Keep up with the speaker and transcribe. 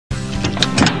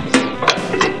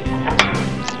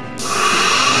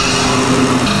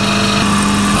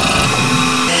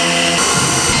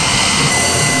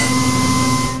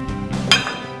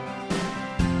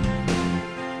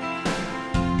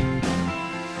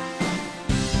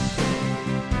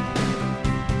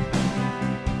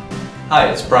Hi,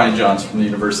 it's Brian Johns from the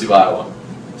University of Iowa.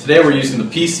 Today we're using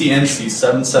the PCNC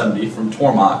 770 from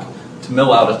Tormach to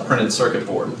mill out a printed circuit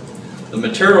board. The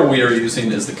material we are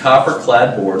using is the copper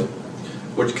clad board,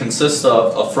 which consists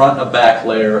of a front and a back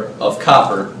layer of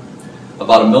copper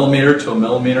about 1 millimeter to 1.5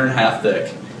 millimeters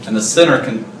thick, and the center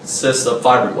consists of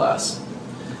fiberglass.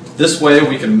 This way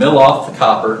we can mill off the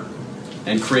copper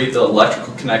and create the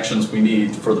electrical connections we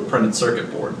need for the printed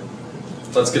circuit board.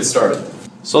 Let's get started.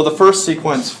 So the first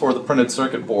sequence for the printed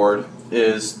circuit board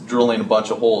is drilling a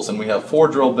bunch of holes, and we have 4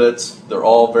 drill bits. They're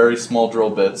all very small drill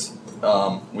bits.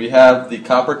 We have the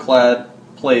copper clad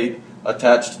plate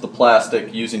attached to the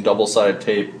plastic using double-sided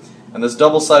tape, and this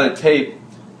double-sided tape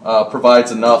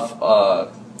provides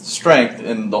enough strength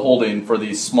in the holding for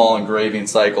these small engraving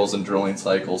cycles and drilling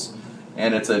cycles,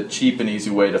 and it's a cheap and easy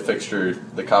way to fixture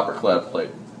the copper clad plate.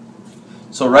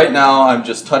 So right now I'm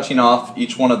just touching off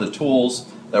each one of the tools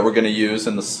that we're going to use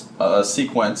in this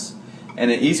sequence,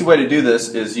 and an easy way to do this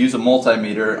is use a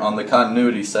multimeter on the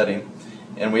continuity setting,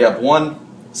 and we have one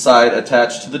side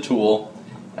attached to the tool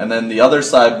and then the other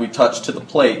side we touch to the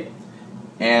plate,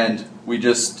 and we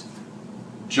just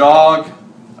jog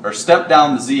or step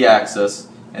down the Z-axis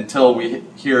until we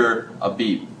hear a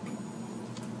beep.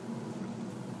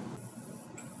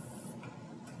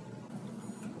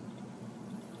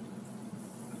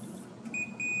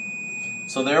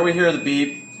 So there we hear the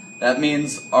beep. That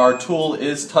means our tool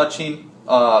is touching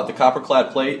the copper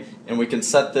clad plate, and we can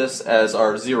set this as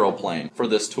our 0 plane for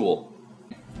this tool.